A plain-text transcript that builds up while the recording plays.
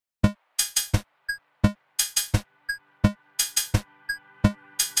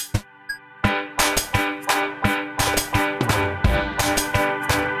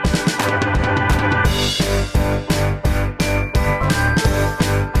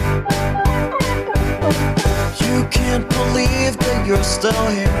you're still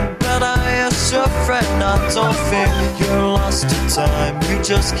here, but I assure fret not, don't fear. You're lost to time, you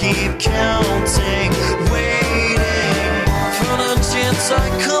just keep counting, waiting for the chance I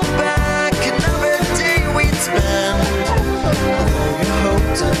come back. Another day we'd spend. Though you hope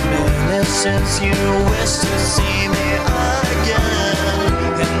diminishes, you wish to see me again.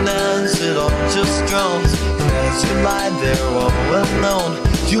 And as it all just drones, and as you lie there all alone,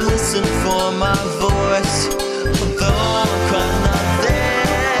 you listen for my voice, although I'm quite not there.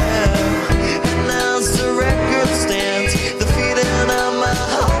 And as the record stands, the feeding of my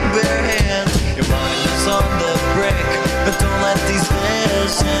own bare hand, your mind is on the brink, but don't let these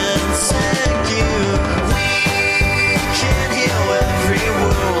visions say